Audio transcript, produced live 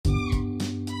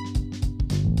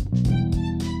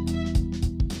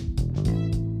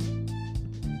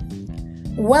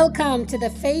Welcome to the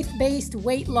Faith-Based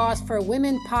Weight Loss for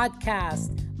Women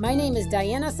podcast. My name is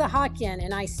Diana Sahakian,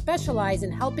 and I specialize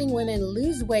in helping women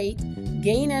lose weight,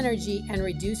 gain energy, and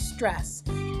reduce stress.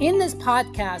 In this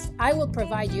podcast, I will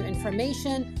provide you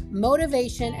information,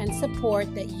 motivation, and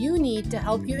support that you need to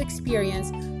help you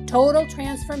experience total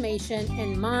transformation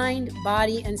in mind,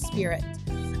 body, and spirit.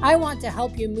 I want to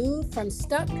help you move from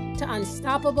stuck to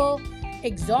unstoppable,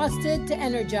 exhausted to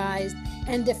energized,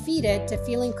 and defeated to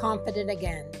feeling confident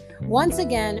again. Once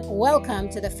again, welcome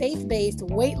to the Faith-Based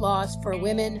Weight Loss for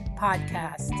Women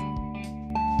podcast.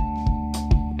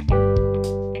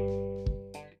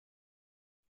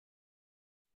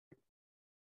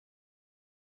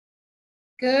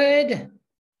 Good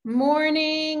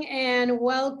morning and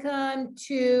welcome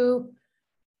to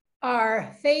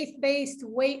our Faith-Based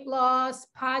Weight Loss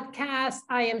podcast.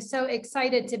 I am so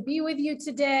excited to be with you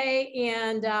today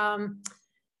and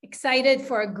excited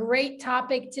for a great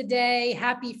topic today.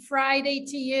 Happy Friday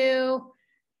to you.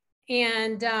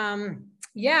 And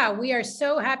we are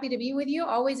so happy to be with you.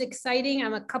 Always exciting.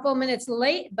 I'm a couple minutes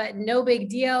late, but no big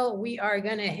deal. We are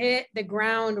going to hit the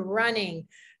ground running.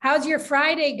 How's your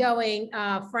Friday going,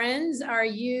 friends? Are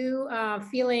you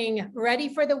feeling ready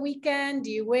for the weekend?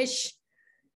 Do you wish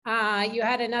you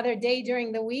had another day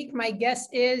during the week? My guess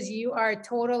is you are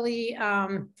totally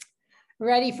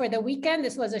ready for the weekend.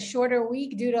 This was a shorter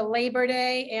week due to Labor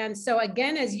Day. And so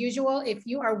again, as usual, if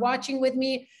you are watching with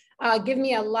me, give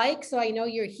me a like so I know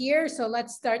you're here. So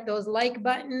let's start those like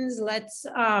buttons. Let's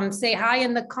say hi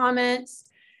in the comments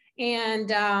and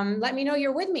let me know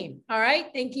you're with me. All right.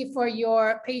 Thank you for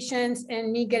your patience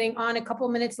and me getting on a couple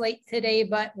minutes late today,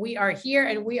 but we are here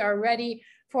and we are ready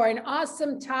for an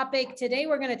awesome topic. Today,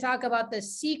 we're going to talk about the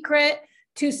secret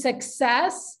to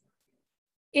success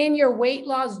in your weight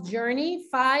loss journey,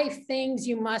 5 things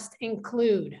you must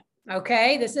include.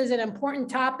 Okay, this is an important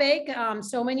topic.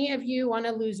 So many of you want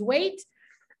to lose weight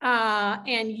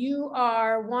and you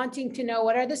are wanting to know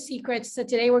what are the secrets. So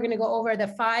today we're going to go over the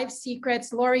 5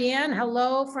 secrets. Lorianne,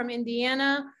 hello from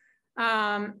Indiana.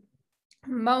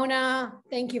 Mona,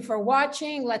 thank you for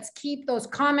watching. Let's keep those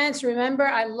comments. Remember,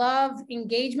 I love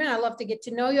engagement. I love to get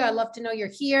to know you. I love to know you're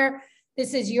here.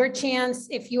 This is your chance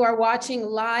if you are watching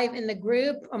live in the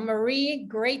group. Marie,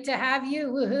 great to have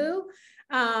you. Woohoo.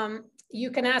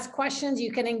 You can ask questions, you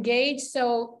can engage.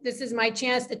 So this is my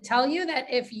chance to tell you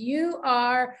that if you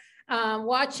are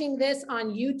watching this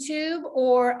on YouTube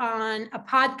or on a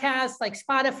podcast like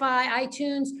Spotify,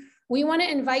 iTunes, we want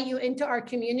to invite you into our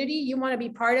community. You want to be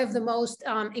part of the most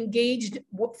engaged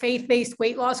faith-based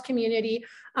weight loss community.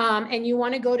 And you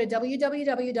want to go to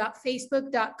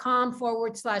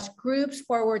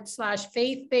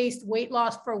www.facebook.com/groups/faith-based weight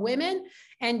loss for women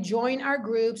and join our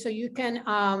group so you can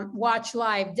watch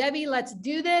live. Debbie, let's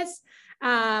do this.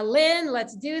 Lynn,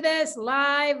 let's do this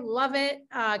live. Love it.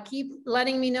 Keep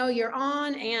letting me know you're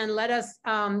on and let us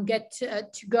get to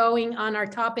going on our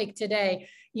topic today.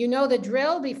 You know the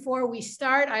drill. Before we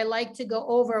start, I like to go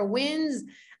over wins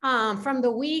from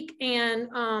the week, and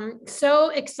so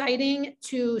exciting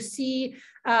to see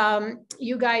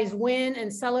you guys win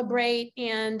and celebrate.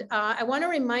 And I want to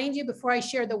remind you before I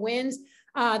share the wins,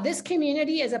 this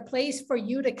community is a place for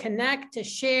you to connect, to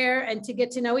share, and to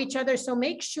get to know each other. So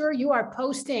make sure you are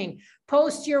posting.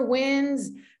 Post your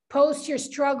wins, post your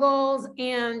struggles,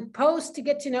 and post to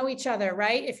get to know each other,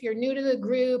 right? If you're new to the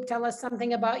group, tell us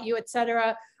something about you,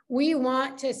 etc. We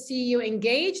want to see you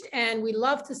engaged, and we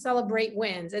love to celebrate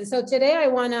wins. And so today I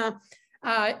want to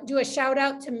do a shout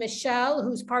out to Michelle,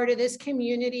 who's part of this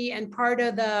community and part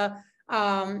of the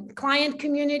client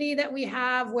community that we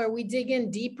have, where we dig in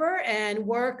deeper and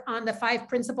work on the 5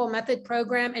 Principle Method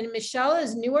program. And Michelle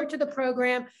is newer to the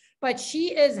program, but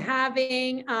she is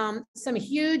having some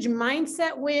huge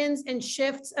mindset wins and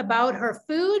shifts about her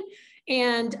food.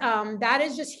 And that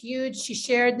is just huge. She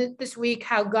shared this week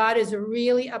how God is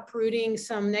really uprooting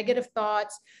some negative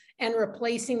thoughts and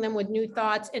replacing them with new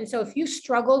thoughts. And so if you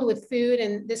struggled with food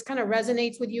and this kind of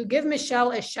resonates with you, give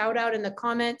Michelle a shout out in the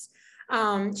comments.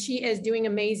 She is doing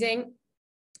amazing.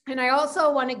 And I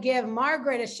also want to give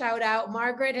Margaret a shout out.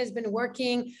 Margaret has been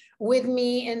working with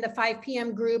me in the 5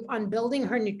 p.m. group on building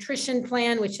her nutrition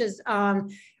plan, which is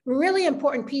really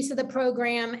important piece of the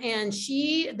program. And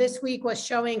she this week was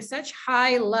showing such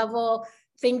high level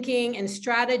thinking and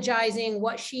strategizing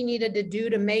what she needed to do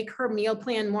to make her meal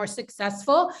plan more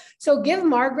successful. So give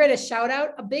Margaret a shout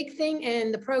out. A big thing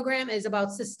in the program is about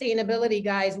sustainability,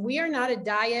 guys. We are not a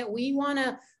diet. We want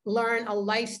to learn a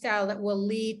lifestyle that will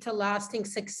lead to lasting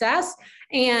success.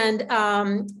 And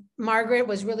Margaret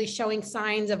was really showing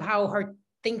signs of how her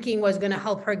thinking was going to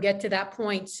help her get to that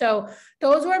point. So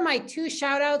those were my 2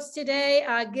 shout outs today.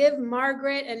 Give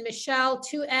Margaret and Michelle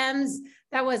 2 M's.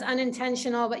 That was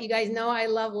unintentional, but you guys know I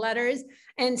love letters.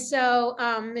 And so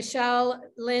Michelle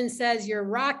Lynn says, you're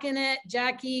rocking it.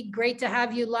 Jackie, great to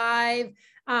have you live.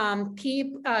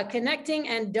 Keep connecting,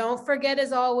 and don't forget,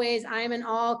 as always, I'm an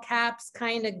all caps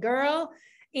kind of girl,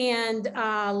 and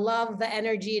love the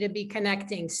energy to be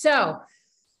connecting. So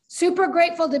super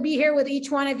grateful to be here with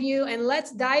each one of you, and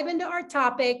let's dive into our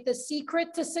topic, the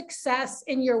secret to success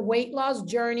in your weight loss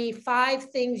journey, 5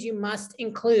 things you must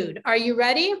include. Are you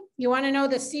ready? You want to know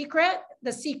the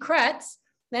secrets?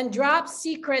 Then drop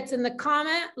secrets in the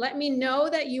comment. Let me know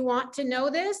that you want to know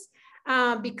this,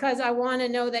 because I want to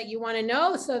know that you want to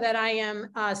know, so that I am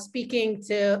speaking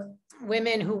to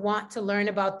women who want to learn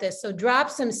about this. So drop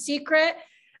some secret.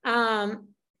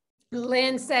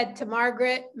 Lynn said to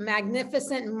Margaret,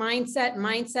 magnificent mindset,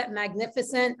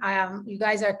 magnificent. You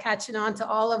guys are catching on to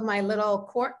all of my little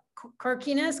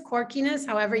quirkiness,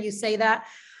 however you say that.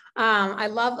 I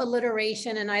love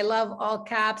alliteration, and I love all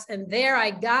caps. And there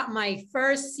I got my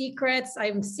first secrets.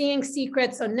 I'm seeing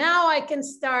secrets. So now I can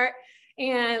start,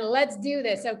 and let's do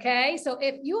this. Okay. So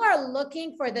if you are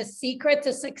looking for the secret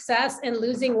to success in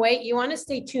losing weight, you want to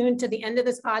stay tuned to the end of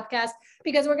this podcast,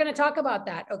 because we're going to talk about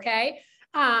that. Okay.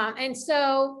 And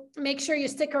so make sure you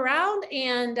stick around,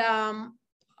 and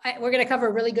we're going to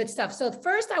cover really good stuff. So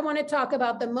first, I want to talk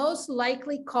about the most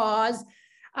likely cause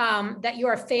that you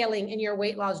are failing in your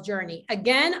weight loss journey.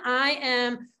 Again, I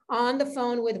am on the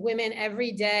phone with women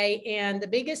every day, and the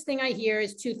biggest thing I hear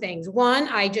is 2 things. 1,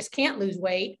 I just can't lose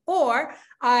weight, or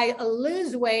I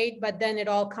lose weight, but then it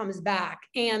all comes back.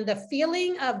 And the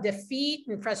feeling of defeat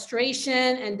and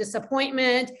frustration and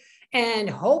disappointment and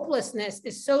hopelessness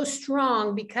is so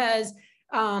strong, because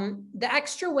the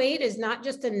extra weight is not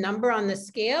just a number on the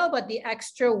scale, but the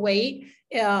extra weight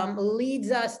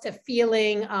leads us to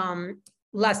feeling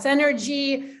less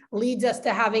energy, leads us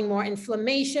to having more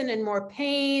inflammation and more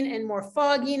pain and more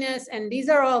fogginess. And these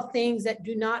are all things that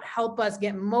do not help us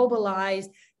get mobilized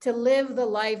to live the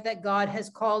life that God has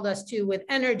called us to, with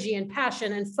energy and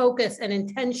passion and focus and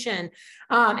intention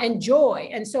and joy.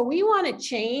 And so we want to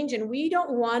change, and we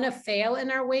don't want to fail in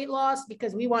our weight loss,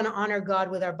 because we want to honor God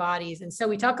with our bodies. And so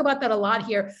we talk about that a lot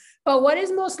here. But what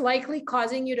is most likely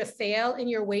causing you to fail in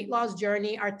your weight loss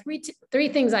journey are three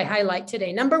things I highlight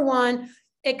today. Number 1,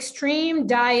 extreme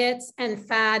diets and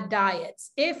fad diets.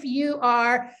 If you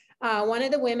are one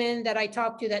of the women that I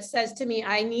talk to that says to me,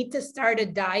 I need to start a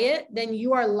diet, then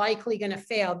you are likely going to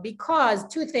fail, because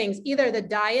 2 things: either the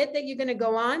diet that you're going to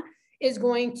go on is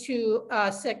going to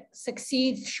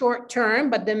succeed short term,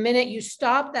 but the minute you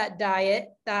stop that diet,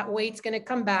 that weight's going to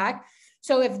come back.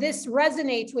 So if this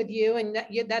resonates with you, and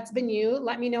that's been you,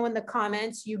 let me know in the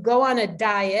comments. You go on a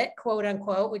diet, quote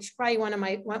unquote, which is probably one of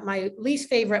my least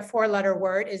favorite 4-letter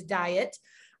word is diet.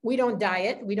 We don't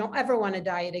diet. We don't ever want to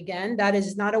diet again. That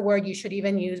is not a word you should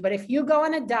even use. But if you go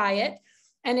on a diet,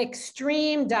 an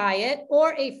extreme diet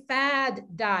or a fad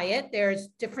diet, there's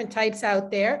different types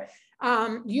out there,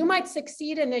 you might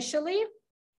succeed initially,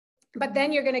 but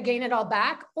then you're going to gain it all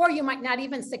back, or you might not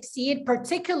even succeed,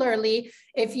 particularly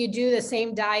if you do the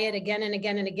same diet again and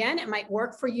again and again. It might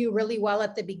work for you really well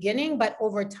at the beginning, but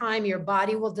over time, your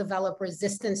body will develop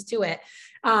resistance to it.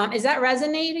 Is that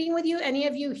resonating with you? Any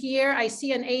of you here? I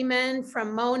see an amen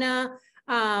from Mona.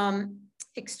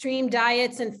 Extreme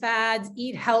diets and fads,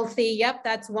 eat healthy. Yep,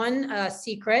 that's one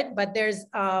secret, but there's,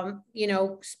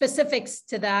 specifics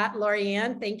to that.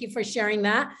 Lorianne, thank you for sharing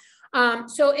that.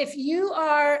 So if you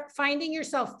are finding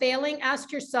yourself failing,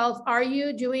 ask yourself, are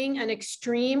you doing an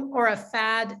extreme or a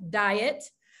fad diet?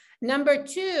 Number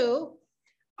 2,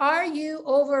 are you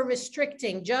over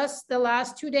restricting? Just the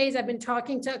last 2 days, I've been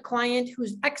talking to a client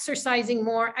who's exercising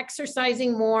more.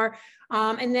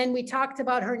 And then we talked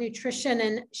about her nutrition,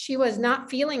 and she was not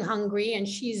feeling hungry, and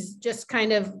she's just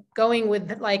kind of going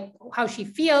with like how she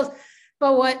feels.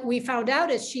 But what we found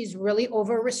out is she's really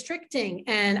over restricting.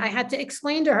 And I had to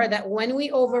explain to her that when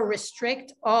we over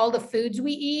restrict all the foods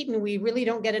we eat, and we really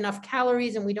don't get enough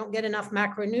calories and we don't get enough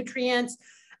macronutrients,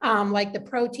 like the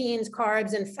proteins,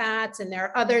 carbs, and fats, and there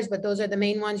are others, but those are the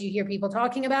main ones you hear people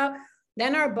talking about,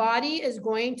 then our body is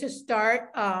going to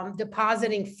start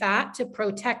depositing fat to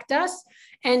protect us.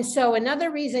 And so another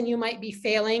reason you might be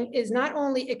failing is not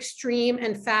only extreme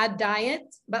and fad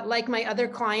diets, but like my other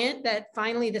client that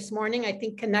finally this morning, I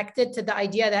think, connected to the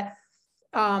idea that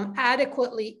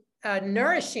adequately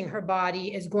nourishing her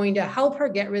body is going to help her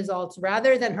get results,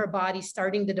 rather than her body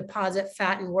starting to deposit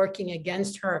fat and working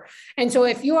against her. And so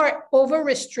if you are over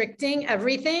restricting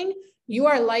everything, you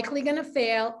are likely going to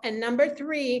fail. And number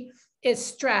 3 is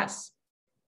stress.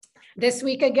 This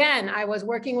week, again, I was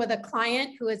working with a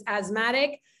client who is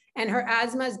asthmatic, and her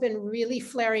asthma has been really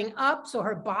flaring up. So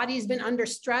her body's been under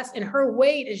stress and her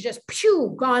weight is just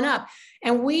gone up.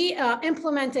 And we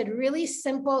implemented really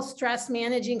simple stress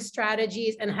managing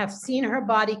strategies and have seen her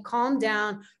body calm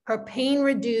down, her pain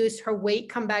reduce, her weight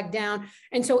come back down.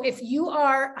 And so if you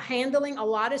are handling a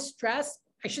lot of stress,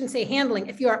 I shouldn't say handling,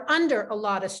 if you are under a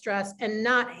lot of stress and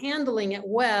not handling it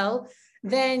well,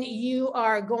 then you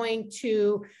are going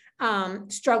to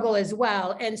struggle as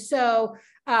well. And so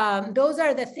those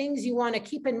are the things you want to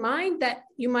keep in mind that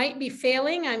you might be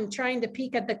failing. I'm trying to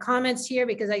peek at the comments here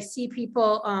because I see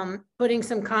people putting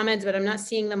some comments, but I'm not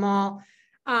seeing them all.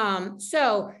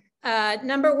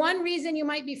 Number one reason you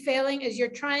might be failing is you're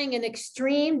trying an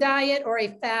extreme diet or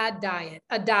a fad diet,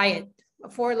 a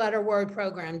four-letter word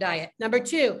program diet. Number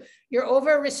two, you're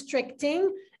over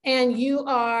restricting and you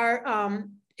are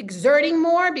exerting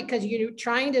more because you're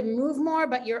trying to move more,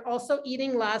 but you're also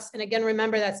eating less. And again,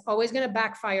 remember, that's always going to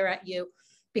backfire at you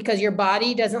because your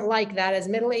body doesn't like that. As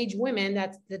middle-aged women,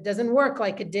 that doesn't work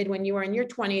like it did when you were in your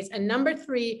 20s. And number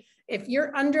three, if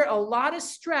you're under a lot of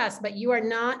stress, but you are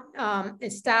not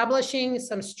establishing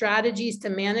some strategies to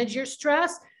manage your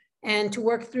stress and to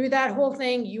work through that whole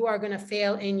thing, you are going to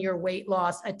fail in your weight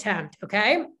loss attempt.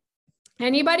 Okay.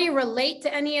 Anybody relate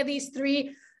to any of these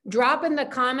three? Drop in the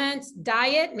comments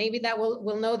diet, maybe that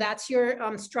we'll know that's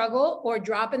your struggle, or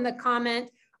drop in the comment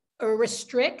or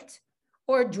restrict,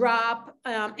 or drop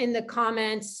in the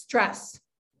comments stress.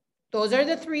 Those are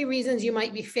the three reasons you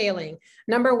might be failing.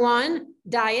 Number one,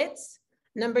 diets.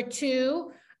 Number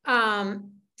two,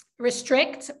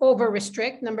 restrict, over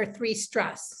restrict. Number three,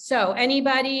 stress. So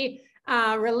anybody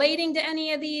relating to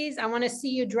any of these, I want to see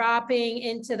you dropping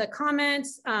into the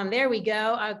comments. There we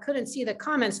go. I couldn't see the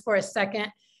comments for a second.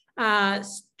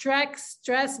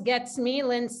 Stress gets me,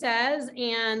 Lynn says,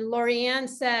 and Lorianne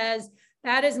says,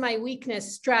 that is my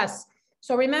weakness, stress.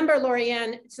 So remember,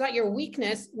 Lorianne, it's not your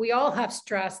weakness. We all have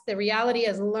stress. The reality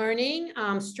is learning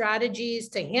strategies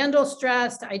to handle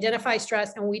stress, to identify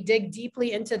stress, and we dig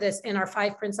deeply into this in our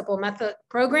 5 Principle Method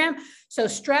program. So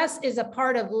stress is a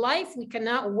part of life. We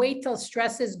cannot wait till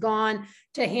stress is gone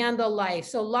to handle life.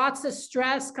 So lots of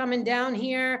stress coming down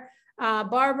here.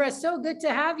 Barbara, so good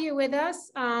to have you with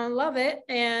us. Love it.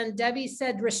 And Debbie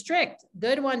said restrict.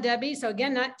 Good one, Debbie. So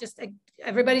again, not just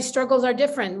everybody's struggles are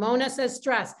different. Mona says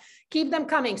stress. Keep them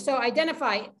coming. So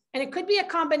identify, and it could be a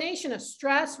combination of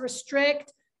stress,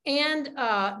 restrict, and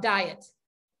diet.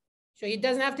 So it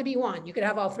doesn't have to be one. You could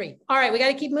have all three. All right, we got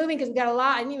to keep moving because we got a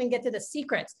lot. I didn't even get to the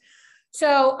secrets.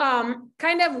 So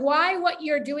kind of why what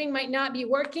you're doing might not be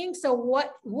working. So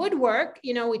what would work,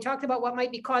 you know, we talked about what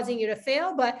might be causing you to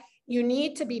fail, but you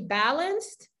need to be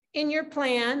balanced in your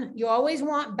plan. You always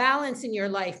want balance in your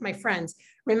life, my friends.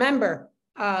 Remember,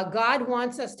 God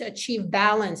wants us to achieve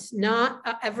balance, not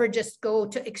ever just go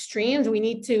to extremes. We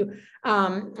need to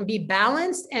be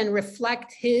balanced and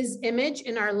reflect his image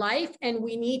in our life. And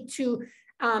we need to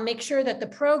make sure that the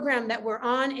program that we're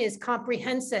on is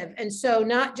comprehensive. And so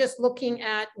not just looking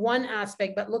at one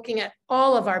aspect, but looking at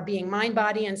all of our being, mind,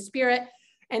 body, and spirit.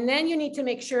 And then you need to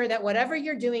make sure that whatever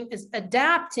you're doing is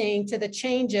adapting to the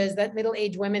changes that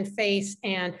middle-aged women face.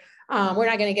 And we're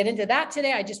not going to get into that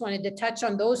today. I just wanted to touch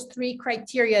on those 3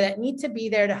 criteria that need to be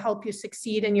there to help you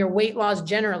succeed in your weight loss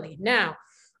generally. Now,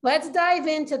 let's dive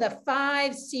into the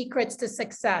 5 secrets to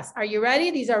success. Are you ready?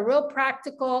 These are real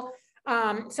practical.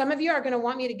 Some of you are going to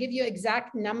want me to give you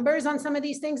exact numbers on some of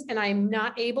these things, and I'm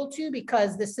not able to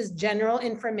because this is general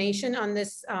information on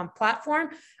this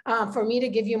platform. For me to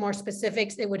give you more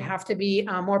specifics, it would have to be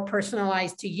more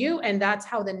personalized to you, and that's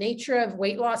how the nature of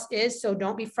weight loss is, so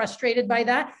don't be frustrated by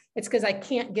that. It's because I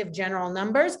can't give general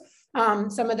numbers.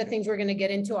 Some of the things we're going to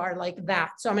get into are like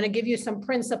that. So I'm going to give you some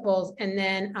principles, and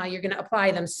then you're going to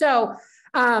apply them. So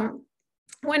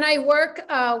when I work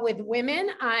with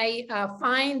women, I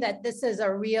find that this is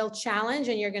a real challenge,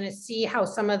 and you're going to see how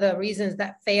some of the reasons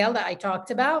that fail that I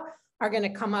talked about are going to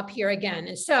come up here again.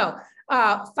 And so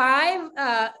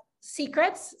 5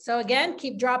 secrets. So again,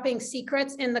 keep dropping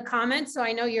secrets in the comments. So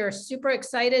I know you're super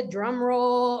excited, drum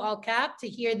roll, all cap, to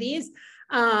hear these.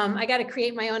 I got to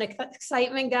create my own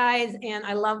excitement, guys, and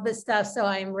I love this stuff. So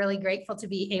I'm really grateful to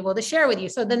be able to share with you.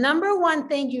 So the number one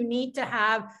thing you need to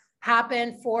have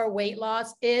happen for weight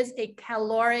loss is a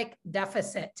caloric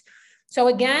deficit. So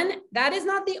again, that is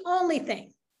not the only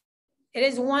thing. It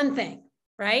is one thing,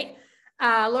 right?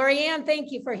 Lorianne,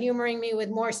 thank you for humoring me with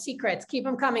more secrets. Keep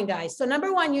them coming, guys. So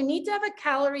number one, you need to have a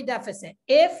calorie deficit.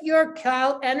 If your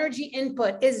energy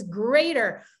input is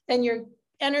greater than your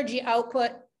energy output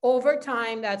over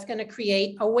time, that's going to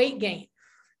create a weight gain.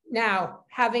 Now,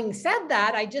 having said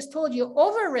that, I just told you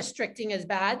over restricting is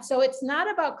bad. So it's not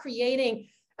about creating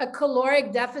a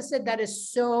caloric deficit that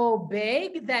is so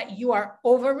big that you are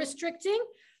over restricting.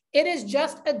 It is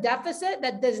just a deficit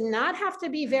that does not have to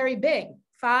be very big,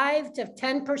 5 to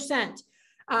 10%.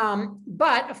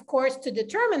 But of course, to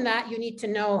determine that, you need to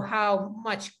know how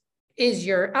much is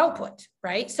your output,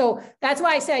 right? So that's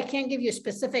why I say I can't give you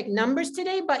specific numbers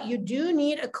today, but you do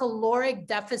need a caloric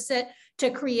deficit to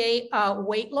create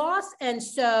weight loss. And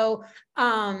so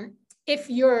if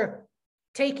you're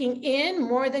taking in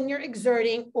more than you're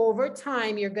exerting over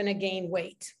time, you're going to gain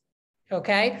weight.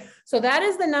 Okay, so that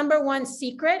is the number one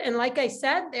secret. And like I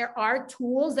said, there are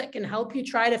tools that can help you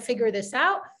try to figure this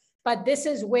out. But this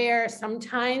is where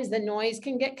sometimes the noise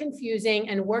can get confusing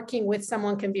and working with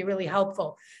someone can be really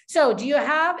helpful. So do you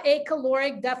have a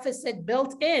caloric deficit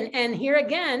built in? And here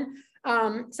again,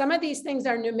 some of these things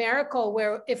are numerical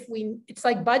where it's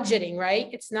like budgeting, right?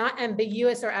 It's not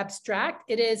ambiguous or abstract,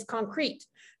 it is concrete.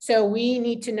 So we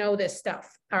need to know this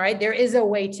stuff, all right? There is a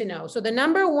way to know. So the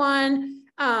number one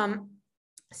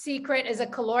secret is a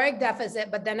caloric deficit,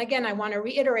 but then again, I want to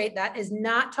reiterate that is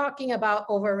not talking about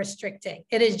over restricting.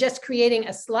 It is just creating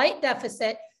a slight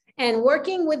deficit and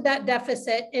working with that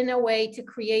deficit in a way to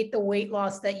create the weight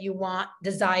loss that you want,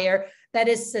 desire, that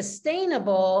is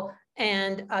sustainable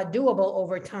and doable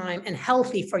over time and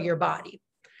healthy for your body.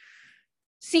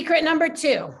 Secret number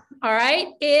two, all right,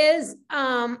 is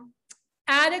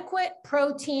adequate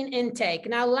protein intake.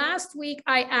 Now, last week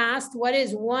I asked, what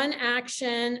is one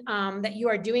action that you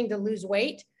are doing to lose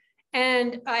weight?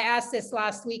 And I asked this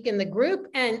last week in the group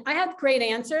and I had great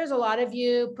answers. A lot of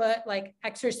you put like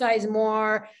exercise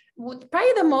more.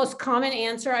 Probably the most common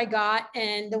answer I got,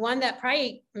 and the one that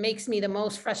probably makes me the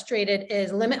most frustrated,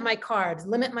 is limit my carbs,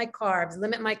 limit my carbs,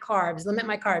 limit my carbs, limit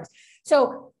my carbs.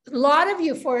 So a lot of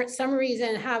you, for some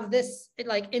reason, have this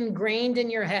like ingrained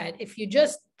in your head. If you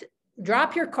just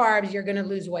drop your carbs, you're going to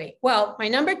lose weight. Well, my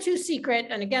number two secret,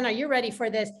 and again, are you ready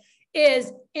for this,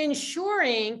 is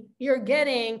ensuring you're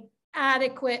getting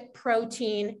adequate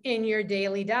protein in your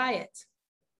daily diet.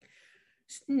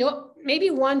 No, maybe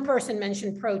one person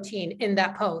mentioned protein in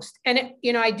that post. And,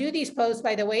 I do these posts,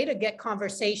 by the way, to get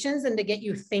conversations and to get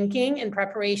you thinking in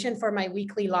preparation for my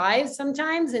weekly lives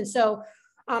sometimes. And so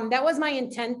that was my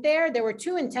intent there. There were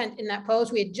two intent in that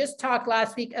post. We had just talked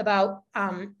last week about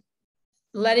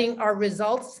letting our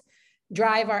results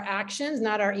drive our actions,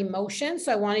 not our emotions.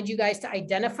 So I wanted you guys to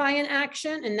identify an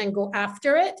action and then go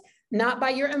after it, not by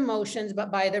your emotions,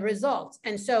 but by the results.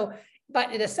 And so,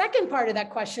 but the second part of that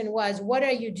question was, what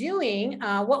are you doing?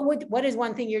 What is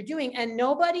one thing you're doing? And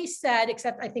nobody said,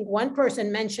 except I think one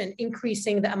person mentioned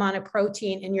increasing the amount of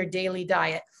protein in your daily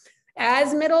diet.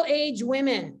 As middle-aged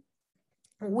women,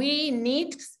 we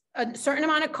need a certain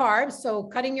amount of carbs. So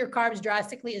cutting your carbs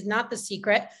drastically is not the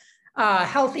secret.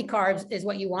 Healthy carbs is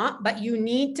what you want, but you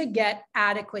need to get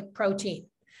adequate protein.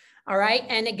 All right.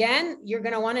 And again, you're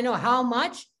going to want to know how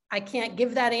much. I can't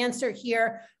give that answer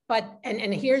here, but,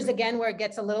 and here's again where it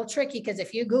gets a little tricky, because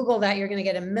if you Google that, you're going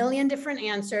to get a million different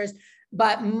answers,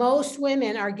 but most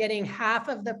women are getting half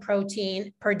of the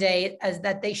protein per day as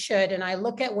that they should. And I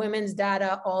look at women's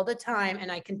data all the time, and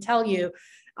I can tell you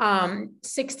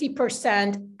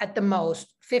 60% at the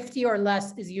most, 50 or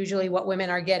less is usually what women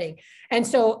are getting. And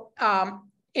so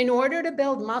in order to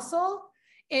build muscle,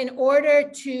 in order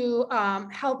to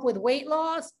help with weight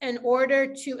loss, in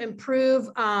order to improve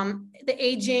the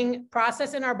aging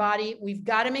process in our body, we've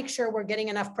got to make sure we're getting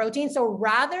enough protein. So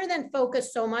rather than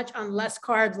focus so much on less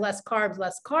carbs, less carbs,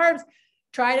 less carbs,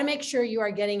 try to make sure you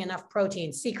are getting enough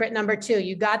protein. Secret number two,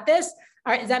 you got this?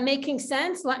 All right, is that making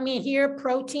sense? Let me hear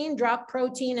protein, drop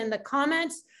protein in the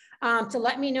comments to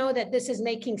let me know that this is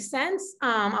making sense.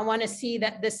 I want to see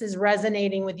that this is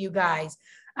resonating with you guys.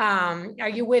 Are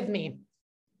you with me?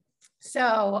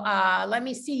 So let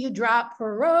me see you drop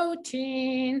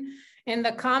protein in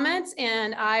the comments,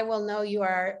 and I will know you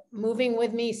are moving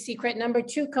with me. Secret number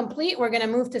two complete. We're going to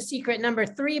move to secret number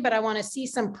three, but I want to see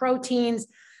some proteins.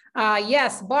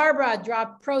 Yes, Barbara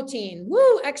dropped protein.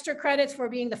 Woo, extra credits for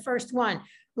being the first one.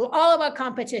 We're all about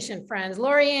competition, friends.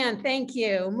 Lorianne, thank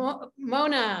you.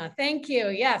 Mona, thank you.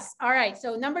 Yes. All right.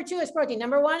 So number two is protein.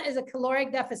 Number one is a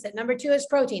caloric deficit. Number two is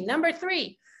protein. Number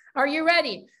three, are you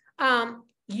ready?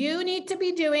 You need to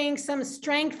be doing some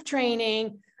strength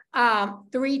training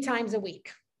 3 times a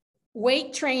week.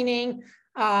 Weight training.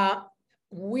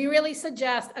 We really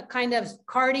suggest a kind of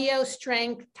cardio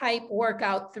strength type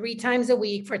workout 3 times a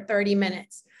week for 30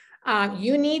 minutes.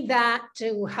 You need that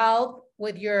to help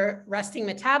with your resting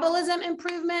metabolism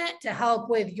improvement, to help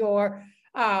with your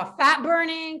fat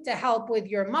burning, to help with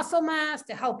your muscle mass,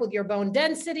 to help with your bone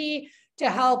density, to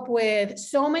help with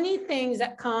so many things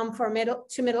that come for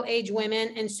middle-aged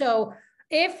women. And so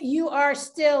if you are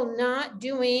still not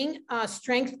doing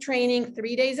strength training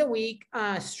 3 days a week,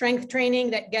 strength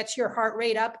training that gets your heart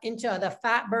rate up into the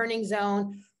fat burning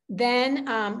zone, then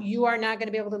you are not going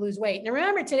to be able to lose weight. Now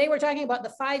remember, today we're talking about the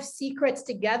 5 secrets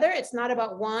together. It's not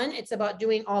about one, it's about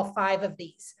doing all 5 of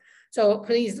these. So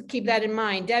please keep that in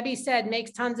mind. Debbie said,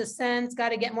 makes tons of sense. Got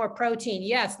to get more protein.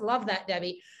 Yes, love that,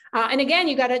 Debbie. And again,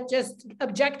 you got to just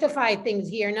objectify things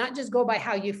here, not just go by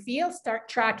how you feel, start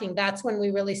tracking. That's when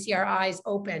we really see our eyes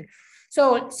open.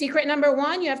 So secret number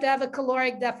 1, you have to have a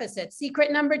caloric deficit.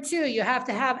 Secret number 2, you have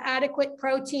to have adequate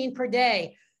protein per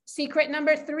day. Secret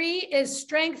number 3 is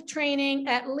strength training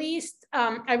at least,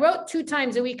 I wrote 2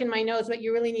 times a week in my notes, but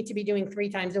you really need to be doing 3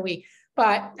 times a week.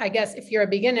 But I guess if you're a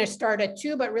beginner, start at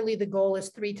 2, but really the goal is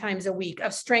 3 times a week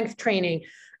of strength training.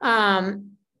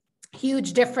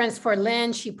 Huge difference for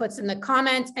Lynn, she puts in the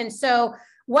comments. And so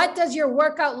what does your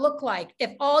workout look like?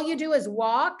 If all you do is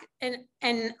walk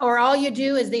or all you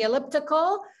do is the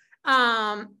elliptical,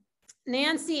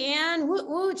 Nancy Ann,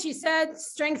 she said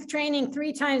strength training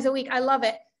 3 times a week. I love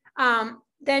it.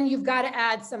 Then you've got to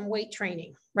add some weight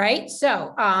training, right?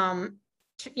 So,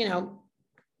 you know,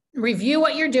 review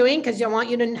what you're doing because I want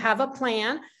you to have a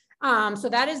plan. So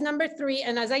that is number 3.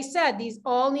 And as I said, these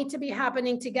all need to be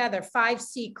happening together. 5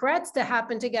 secrets to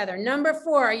happen together. Number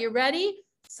 4, are you ready?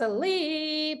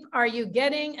 Sleep. Are you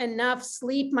getting enough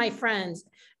sleep, my friends?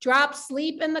 Drop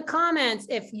sleep in the comments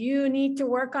if you need to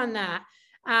work on that.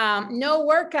 No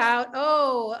workout.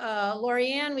 Oh,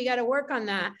 Lorianne, we got to work on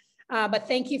that. But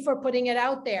thank you for putting it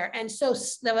out there. And so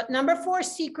the number 4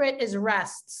 secret is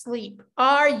rest, sleep.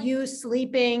 Are you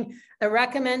sleeping the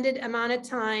recommended amount of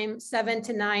time, 7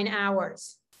 to 9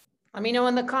 hours? Let me know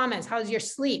in the comments, how's your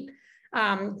sleep?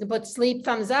 Put sleep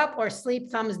thumbs up or sleep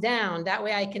thumbs down. That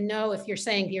way I can know if you're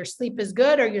saying your sleep is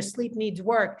good or your sleep needs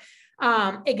work.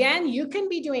 Again, you can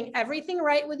be doing everything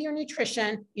right with your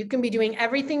nutrition. You can be doing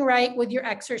everything right with your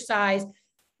exercise,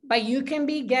 but you can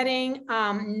be getting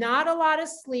not a lot of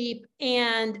sleep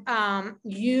and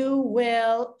you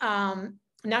will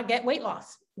not get weight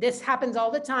loss. This happens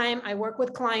all the time. I work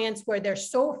with clients where they're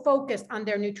so focused on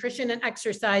their nutrition and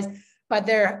exercise, but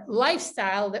their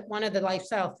lifestyle, that one of the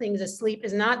lifestyle things is sleep,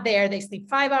 is not there. They sleep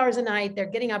 5 hours a night. They're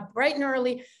getting up bright and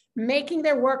early, making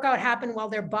their workout happen while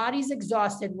their body's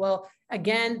exhausted. Well,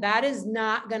 again, that is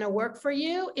not going to work for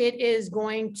you. It is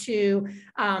going to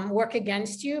work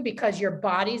against you because your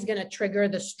body's going to trigger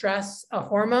the stress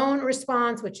hormone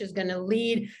response, which is going to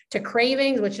lead to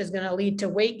cravings, which is going to lead to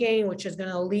weight gain, which is going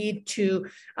to lead to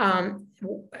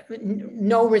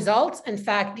no results. In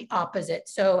fact, the opposite.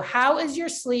 So how is your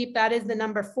sleep? That is the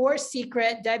number 4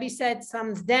 secret. Debbie said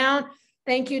thumbs down.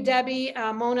 Thank you, Debbie.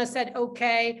 Mona said,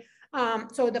 okay.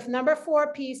 So the number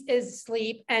 4 piece is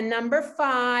sleep, and number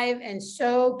 5, and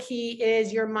so key,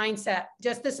 is your mindset.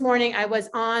 Just this morning, I was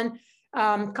on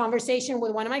conversation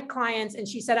with one of my clients, and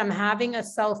she said, I'm having a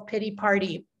self-pity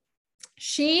party.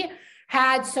 She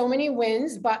had so many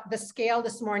wins, but the scale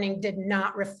this morning did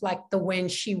not reflect the win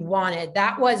she wanted.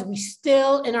 That was, we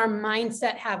still in our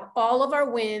mindset have all of our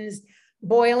wins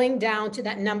boiling down to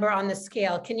that number on the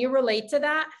scale. Can you relate to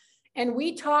that? And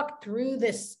we talked through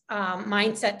this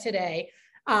mindset today.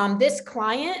 This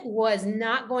client was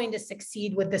not going to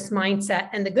succeed with this mindset.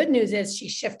 And the good news is she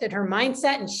shifted her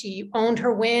mindset and she owned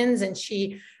her wins and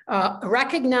she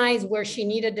recognized where she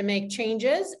needed to make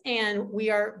changes. And we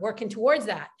are working towards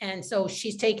that. And so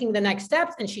she's taking the next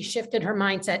steps and she shifted her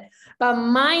mindset. But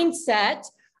mindset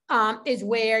is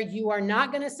where you are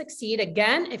not going to succeed.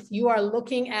 Again, if you are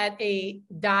looking at a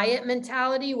diet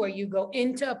mentality where you go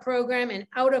into a program and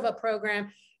out of a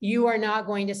program, you are not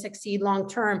going to succeed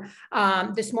long-term.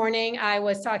 This morning, I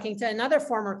was talking to another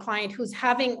former client who's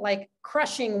having like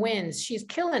crushing wins. She's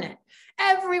killing it.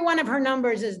 Every one of her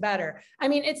numbers is better. I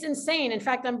mean, it's insane. In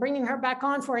fact, I'm bringing her back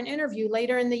on for an interview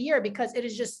later in the year because it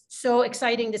is just so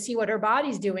exciting to see what her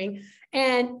body's doing.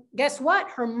 And guess what?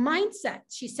 Her mindset,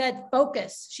 she said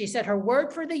focus. She said her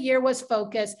word for the year was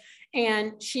focus,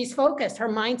 and she's focused. Her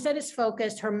mindset is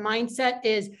focused. Her mindset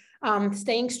is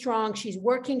staying strong. She's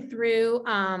working through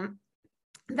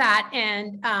that,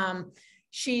 and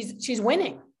she's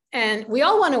winning. And we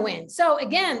all want to win. So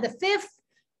again, the 5th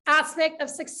aspect of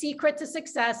secret to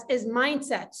success is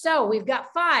mindset. So we've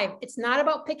got 5. It's not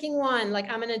about picking one,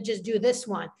 like I'm going to just do this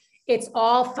one. It's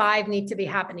all 5 need to be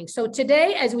happening. So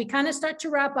today, as we kind of start to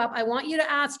wrap up, I want you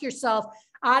to ask yourself,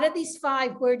 out of these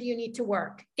 5, where do you need to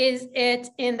work? Is it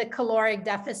in the caloric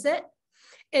deficit?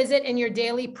 Is it in your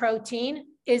daily protein?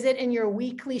 Is it in your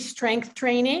weekly strength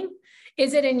training?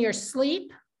 Is it in your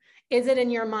sleep? Is it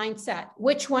in your mindset?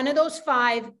 Which one of those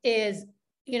 5 is,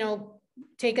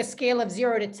 take a scale of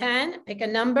 0 to 10, pick a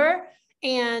number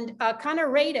and kind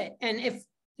of rate it. And if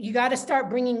you got to start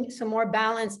bringing some more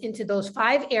balance into those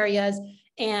 5 areas,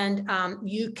 and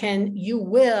you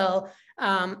will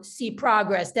see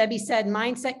progress. Debbie said,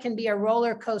 mindset can be a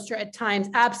roller coaster at times.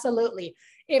 Absolutely.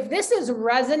 If this is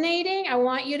resonating, I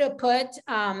want you to put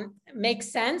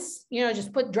makes sense,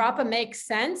 just drop a makes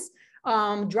sense.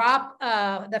 Drop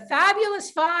the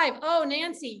fabulous 5. Oh,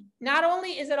 Nancy, not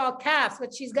only is it all caps,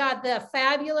 but she's got the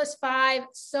fabulous 5.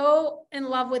 So in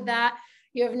love with that.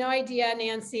 You have no idea,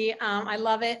 Nancy. I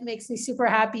love it. Makes me super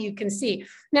happy. You can see.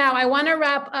 Now, I want to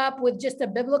wrap up with just a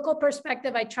biblical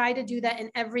perspective. I try to do that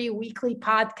in every weekly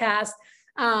podcast.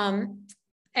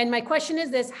 And my question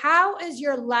is this: how is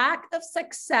your lack of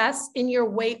success in your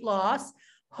weight loss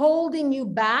holding you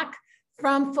back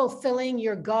from fulfilling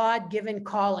your God-given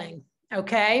calling?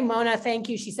 Okay, Mona, thank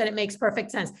you. She said it makes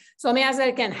perfect sense. So let me ask that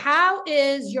again. How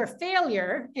is your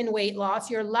failure in weight loss,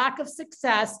 your lack of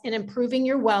success in improving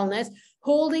your wellness,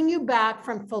 holding you back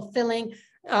from fulfilling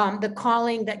the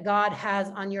calling that God has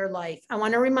on your life? I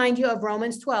want to remind you of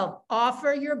Romans 12.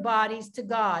 Offer your bodies to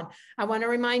God. I want to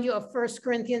remind you of 1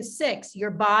 Corinthians 6.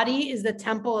 Your body is the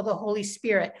temple of the Holy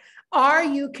Spirit. Are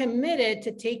you committed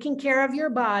to taking care of your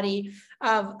body,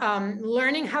 of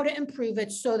learning how to improve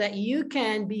it so that you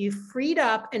can be freed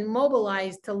up and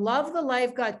mobilized to love the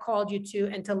life God called you to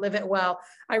and to live it well?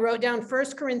 I wrote down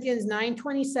 1 Corinthians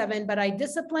 9:27, but I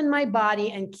discipline my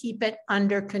body and keep it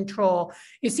under control.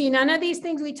 You see, none of these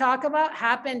things we talk about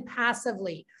happen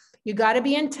passively. You got to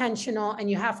be intentional,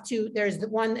 and you have to, there's the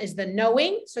one is the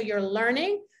knowing. So you're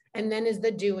learning. And then is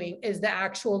the doing, is the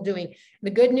actual doing. The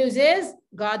good news is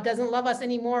God doesn't love us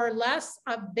any more or less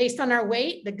based on our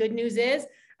weight. The good news is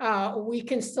we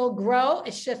can still grow.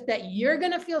 It's just that you're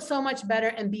going to feel so much better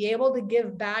and be able to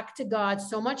give back to God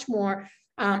so much more,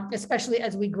 especially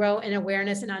as we grow in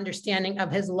awareness and understanding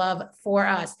of his love for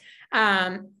us.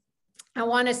 I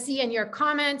want to see in your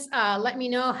comments, let me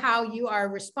know how you are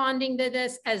responding to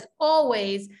this. As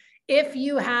always, if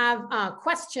you have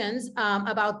questions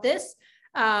about this,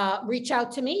 reach out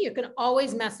to me. You can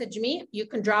always message me. You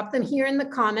can drop them here in the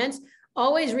comments.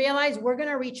 Always realize we're going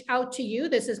to reach out to you.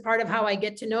 This is part of how I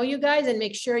get to know you guys and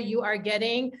make sure you are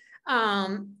getting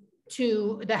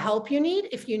to the help you need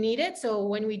if you need it. So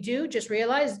when we do, just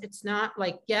realize it's not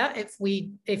like, yeah,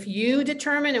 if you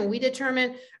determine and we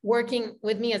determine working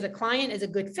with me as a client is a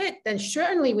good fit, then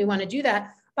certainly we want to do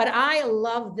that. But I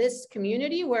love this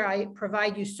community where I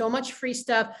provide you so much free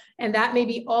stuff, and that may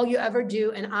be all you ever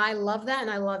do. And I love that.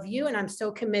 And I love you. And I'm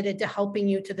so committed to helping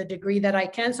you to the degree that I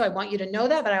can. So I want you to know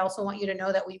that, but I also want you to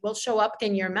know that we will show up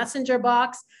in your messenger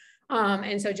box.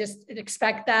 And so just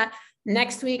expect that.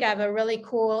 Next week, I have a really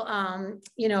cool,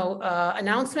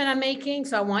 announcement I'm making.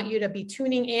 So I want you to be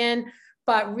tuning in.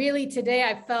 But really today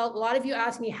I felt a lot of you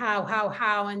asked me how,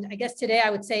 and I guess today I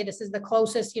would say this is the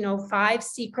closest, 5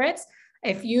 secrets.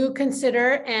 If you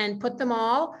consider and put them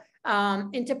all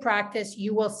into practice,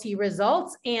 you will see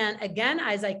results. And again,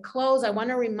 as I close, I want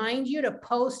to remind you to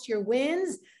post your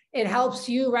wins. It helps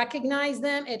you recognize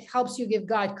them. It helps you give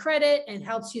God credit and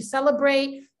helps you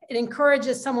celebrate. It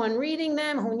encourages someone reading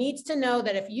them who needs to know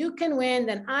that if you can win,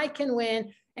 then I can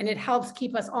win. And it helps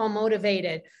keep us all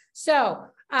motivated. So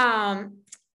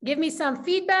give me some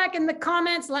feedback in the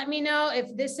comments. Let me know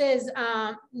if this is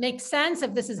makes sense,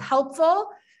 if this is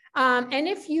helpful. And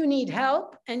if you need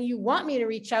help and you want me to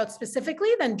reach out specifically,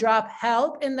 then drop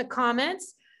help in the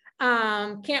comments.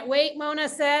 Can't wait, Mona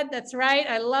said. That's right.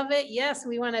 I love it. Yes,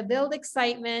 we want to build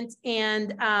excitement.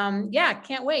 And yeah,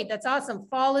 can't wait. That's awesome.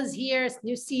 Fall is here. It's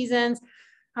new seasons.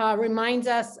 Reminds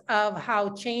us of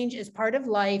how change is part of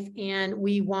life and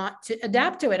we want to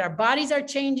adapt to it. Our bodies are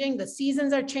changing. The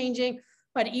seasons are changing.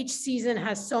 But each season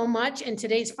has so much, and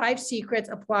today's 5 secrets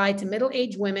apply to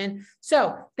middle-aged women.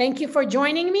 So thank you for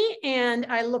joining me, and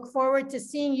I look forward to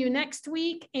seeing you next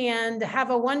week, and have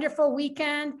a wonderful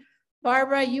weekend.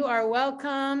 Barbara, you are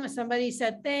welcome. Somebody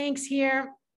said thanks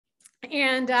here,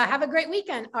 and have a great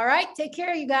weekend. All right, take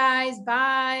care, you guys.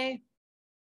 Bye.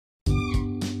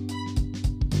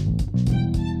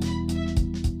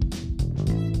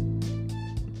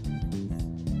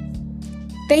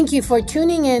 Thank you for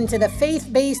tuning in to the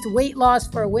Faith-Based Weight Loss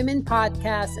for Women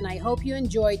podcast, and I hope you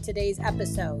enjoyed today's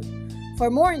episode. For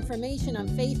more information on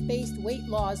faith-based weight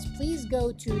loss, please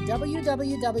go to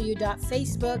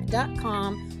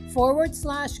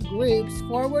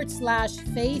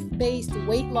www.facebook.com/groups/faith-based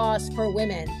weight loss for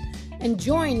women and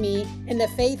join me in the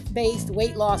faith-based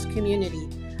weight loss community.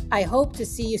 I hope to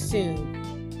see you soon.